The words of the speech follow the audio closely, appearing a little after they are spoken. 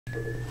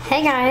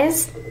Hey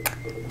guys,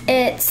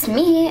 it's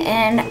me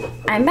and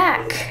I'm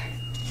back.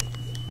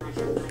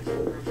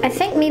 I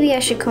think maybe I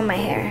should comb my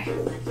hair.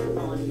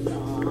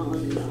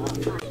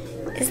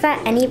 Is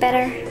that any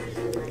better?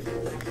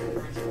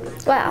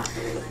 Well,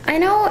 I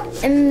know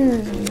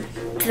in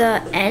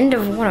the end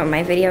of one of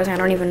my videos, I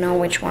don't even know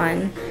which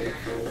one,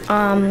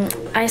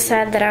 I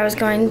said that I was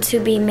going to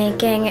be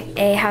making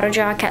a how to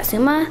draw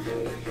Katsuma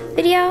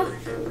video.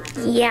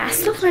 Yeah,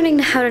 still learning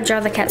how to draw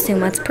the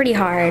Katsuma. It's pretty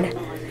hard.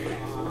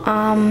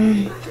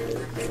 But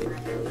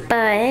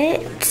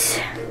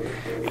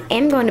I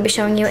am going to be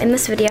showing you in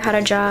this video how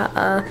to draw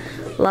a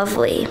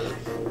Luvli,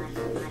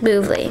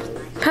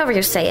 however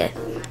you say it.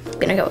 I'm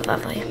gonna go with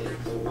Lovely.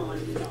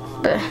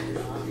 But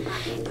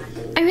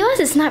I realize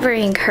it's not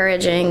very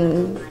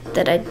encouraging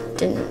that I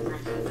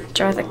didn't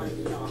draw the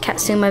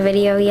Katsuma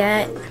video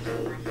yet.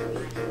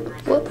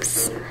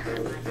 Whoops.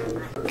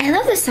 I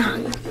love this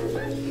song.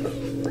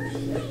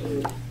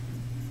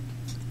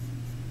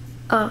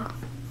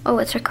 Oh,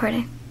 it's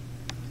recording.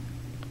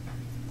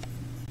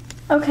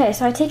 Okay,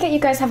 so I take it you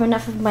guys have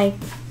enough of my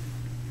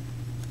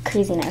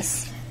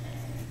craziness.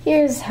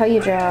 Here's how you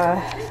draw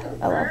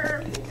a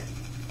Luvli.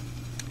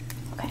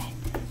 Okay,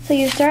 so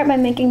you start by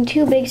making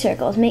two big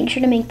circles. Make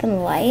sure to make them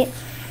light,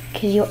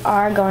 because you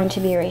are going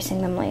to be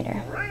erasing them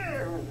later.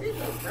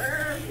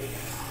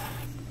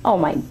 Oh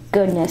my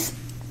goodness.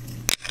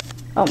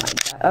 Oh my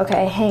god.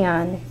 Okay, hang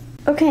on.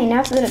 Okay,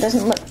 now so that it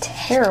doesn't look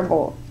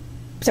terrible,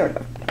 sort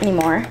of,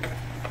 anymore,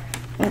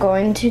 I'm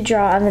going to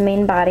draw the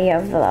main body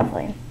of the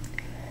Luvli.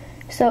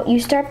 So you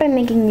start by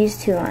making these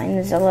two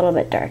lines a little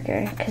bit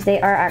darker, because they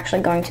are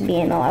actually going to be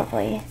in the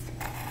Luvli.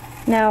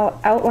 Now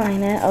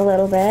outline it a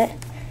little bit.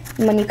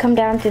 And when you come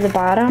down through the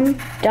bottom,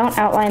 don't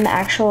outline the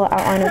actual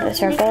outline of the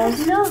circles.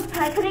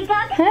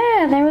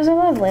 Hey, there was a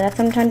Luvli. That's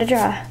what I'm trying to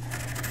draw.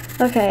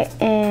 Okay,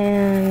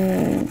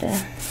 and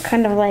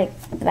kind of like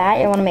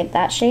that. You want to make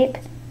that shape.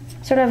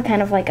 Sort of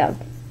kind of like a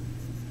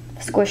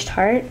squished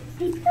heart.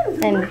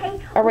 And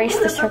erase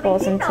the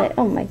circles into,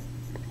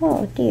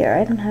 oh dear,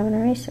 I don't have an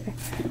eraser.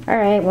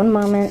 Alright, one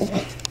moment.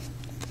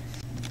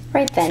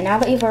 Right then, now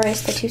that you've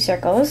erased the two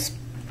circles,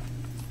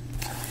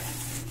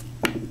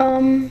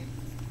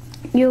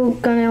 you're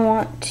gonna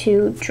want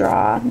to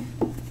draw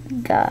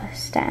the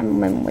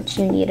stem, which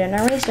you need an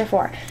eraser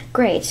for.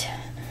 Great.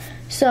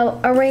 So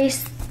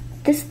erase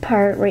this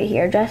part right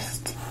here,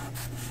 just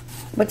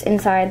what's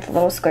inside the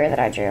little square that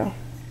I drew.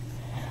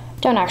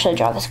 Don't actually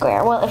draw the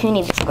square. Well, if you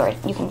need the square,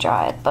 you can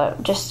draw it,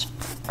 but just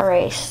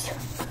erase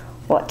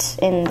what's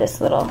in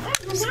this little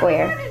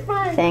square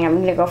thing. I'm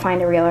gonna go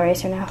find a real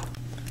eraser now.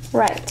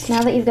 Right,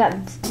 now that you've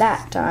got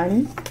that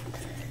done,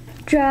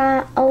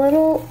 draw a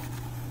little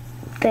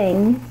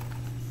thing.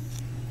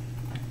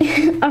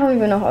 I don't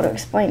even know how to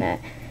explain it.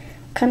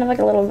 Kind of like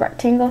a little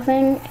rectangle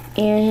thing,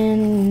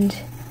 and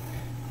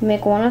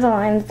make one of the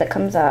lines that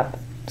comes up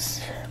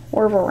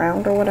swerve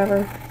around or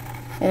whatever,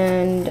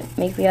 and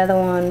make the other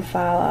one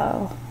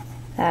follow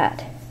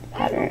that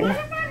pattern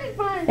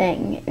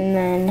thing. And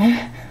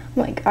then,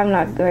 I'm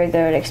not very good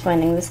at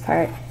explaining this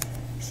part.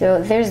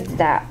 So there's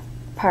that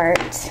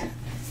part.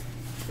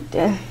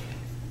 Okay.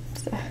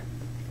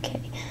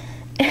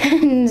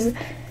 And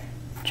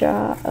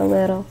draw a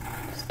little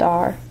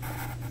star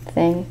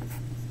thing.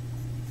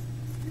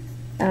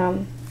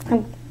 I'm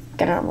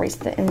gonna erase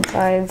the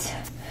insides.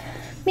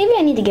 Maybe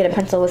I need to get a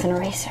pencil with an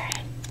eraser.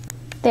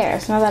 There,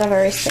 so now that I've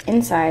erased the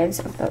insides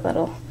of the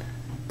little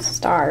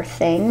star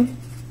thing,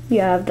 you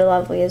have the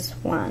Luvli's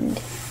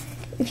wand.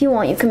 If you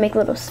want, you can make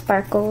little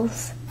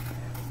sparkles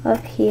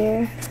up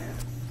here.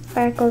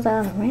 Sparkles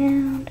all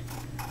around.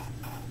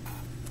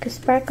 Because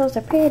sparkles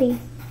are pretty.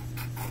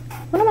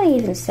 What am I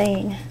even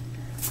saying?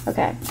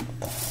 Okay.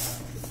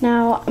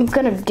 Now, I'm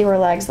going to do her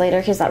legs later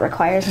because that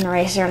requires an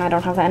eraser and I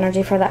don't have the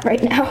energy for that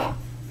right now.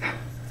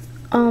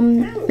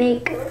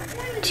 Make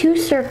two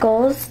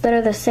circles that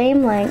are the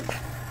same length,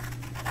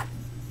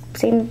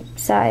 same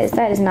size.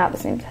 That is not the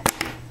same size.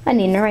 I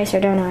need an eraser,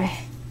 don't I?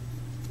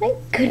 My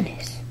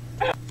goodness.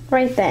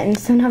 Right then,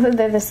 so now that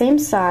they're the same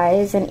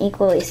size and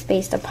equally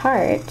spaced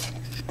apart,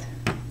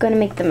 I'm going to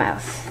make the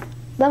mouth.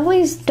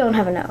 Luvlis don't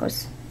have a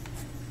nose.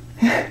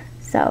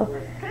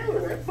 So,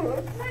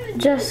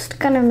 just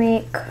gonna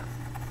make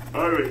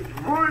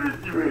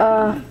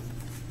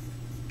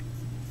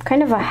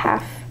kind of a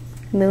half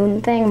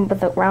moon thing with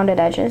the rounded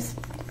edges,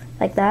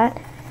 like that,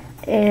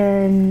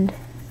 and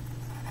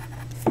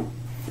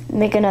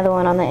make another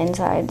one on the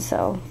inside,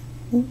 so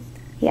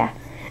yeah,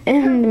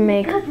 and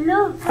make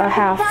a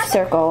half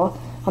circle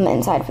on the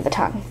inside for the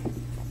tongue.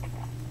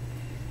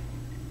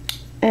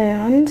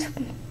 And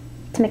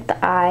to make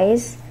the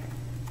eyes,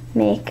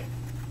 make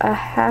a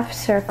half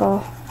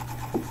circle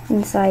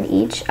inside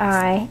each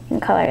eye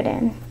and color it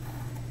in.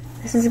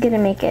 This is gonna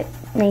make it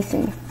nice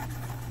and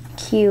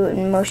cute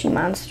and Moshi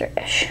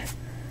Monster-ish.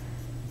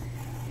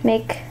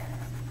 Make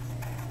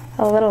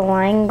a little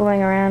line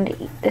going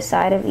around the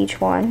side of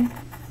each one,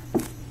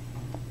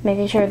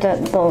 making sure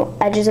that the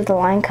edges of the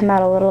line come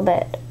out a little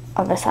bit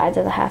on the sides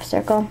of the half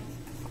circle.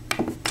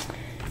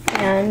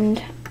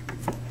 And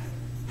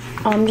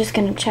I'm just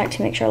gonna check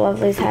to make sure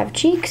Lovelies have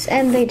cheeks,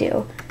 and they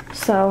do.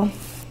 So,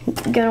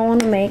 you're gonna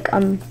wanna make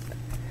kind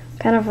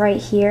of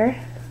right here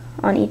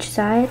on each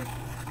side,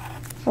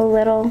 a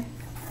little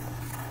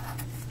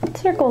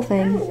circle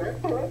thing.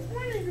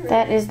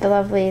 That is the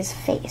Lovelies'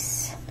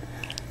 face.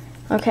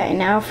 Okay,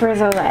 now for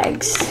the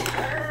legs.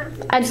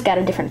 I just got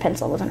a different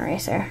pencil with an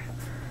eraser.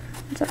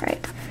 It's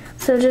alright.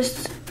 So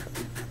just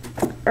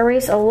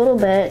erase a little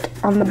bit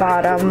on the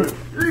bottom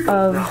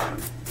of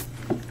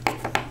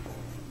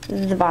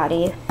the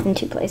body in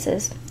 2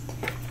 places.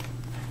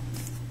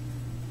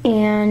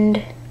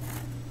 And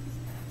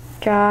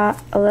draw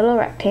a little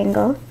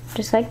rectangle,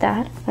 just like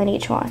that, on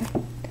each one.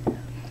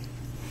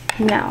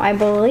 Now, I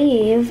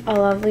believe a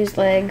Lovely's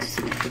legs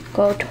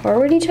go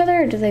toward each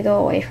other, or do they go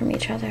away from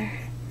each other?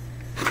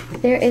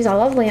 There is a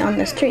Lovely on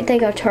the street. They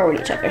go toward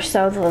each other,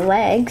 so the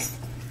legs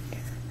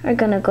are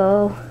gonna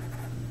go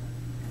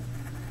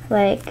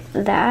like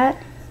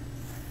that.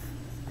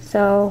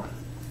 So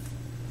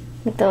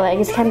make the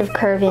legs kind of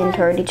curve in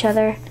toward each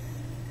other,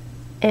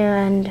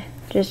 and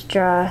just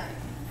draw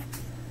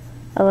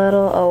a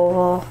little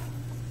oval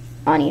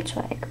on each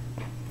leg.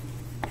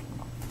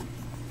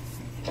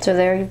 So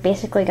there you've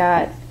basically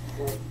got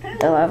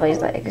the Lovely's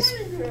legs.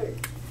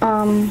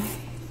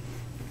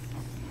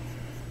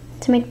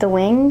 To make the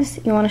wings,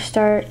 you want to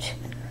start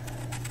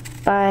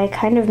by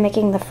kind of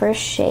making the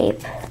first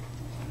shape.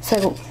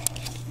 So,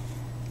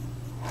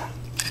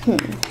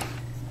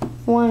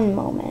 one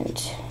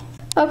moment.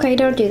 Okay,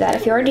 don't do that.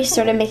 If you already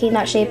started making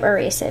that shape,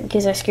 erase it,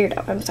 because I screwed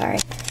up, I'm sorry.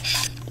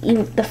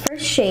 The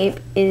first shape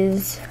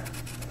is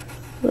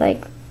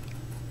like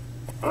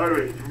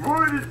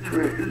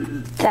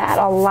that,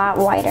 a lot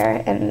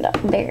wider and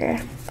bigger.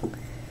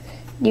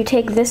 You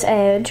take this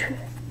edge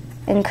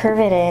and curve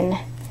it in,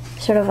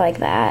 sort of like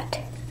that,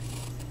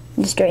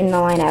 and straighten the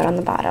line out on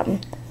the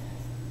bottom.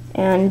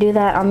 And do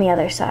that on the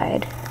other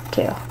side,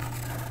 too.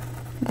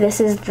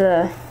 This is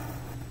the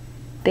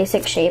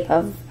basic shape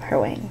of her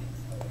wing.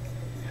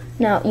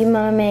 Now, you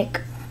want to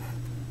make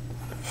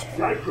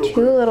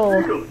 2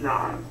 little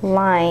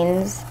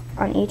lines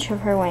on each of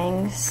her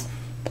wings,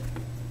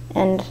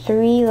 and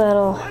 3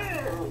 little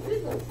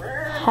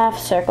half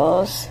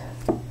circles,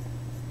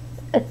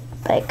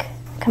 like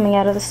coming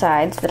out of the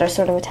sides that are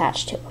sort of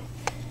attached to it.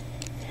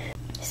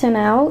 So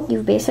now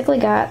you've basically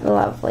got the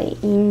Lovely,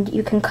 and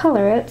you can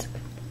color it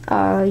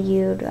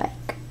you'd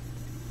like.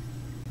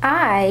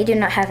 I do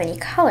not have any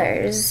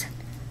colors,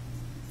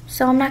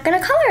 so I'm not gonna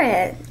color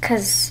it,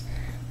 because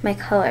my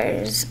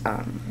colors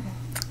I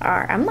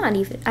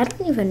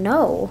don't even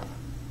know.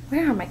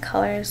 Where are my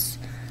colors?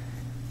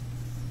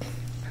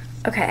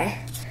 Okay,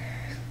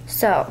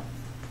 so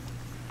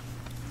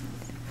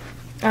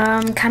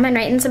comment,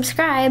 rate, and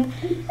subscribe,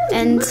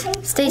 and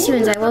stay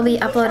tuned. I will be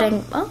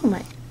uploading,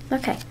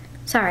 okay,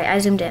 sorry, I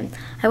zoomed in.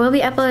 I will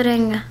be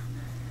uploading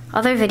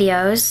other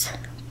videos,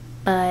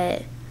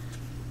 but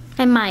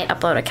I might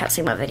upload a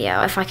Katsuma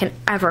video if I can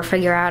ever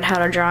figure out how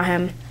to draw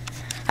him.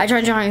 I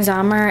tried drawing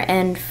Zomer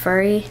and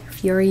Fury,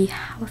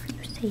 however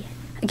you say it.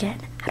 Again,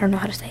 I don't know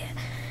how to say it.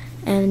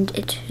 And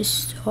it is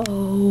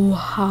so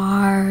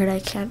hard, I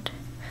can't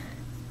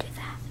do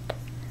that.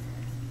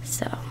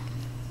 So,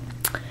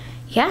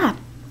 yeah.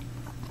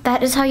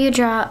 That is how you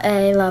draw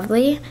a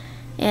Lovely.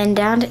 And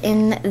down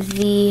in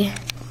the...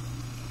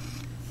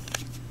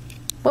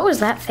 What was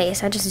that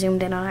face? I just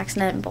zoomed in on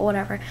accident, but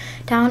whatever.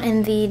 Down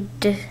in the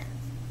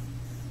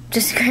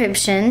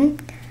description,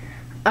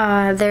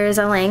 there's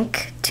a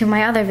link to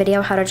my other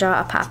video, how to draw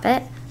a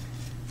puppet.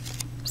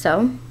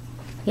 So,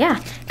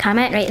 yeah.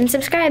 Comment, rate, and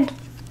subscribe.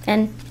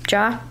 And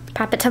draw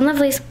puppets and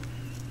Lovelies.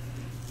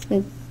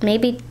 And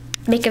maybe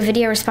make a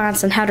video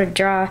response on how to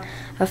draw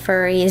a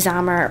furry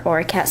Zomer or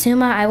a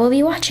Katsuma. I will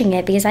be watching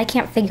it because I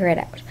can't figure it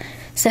out.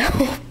 So...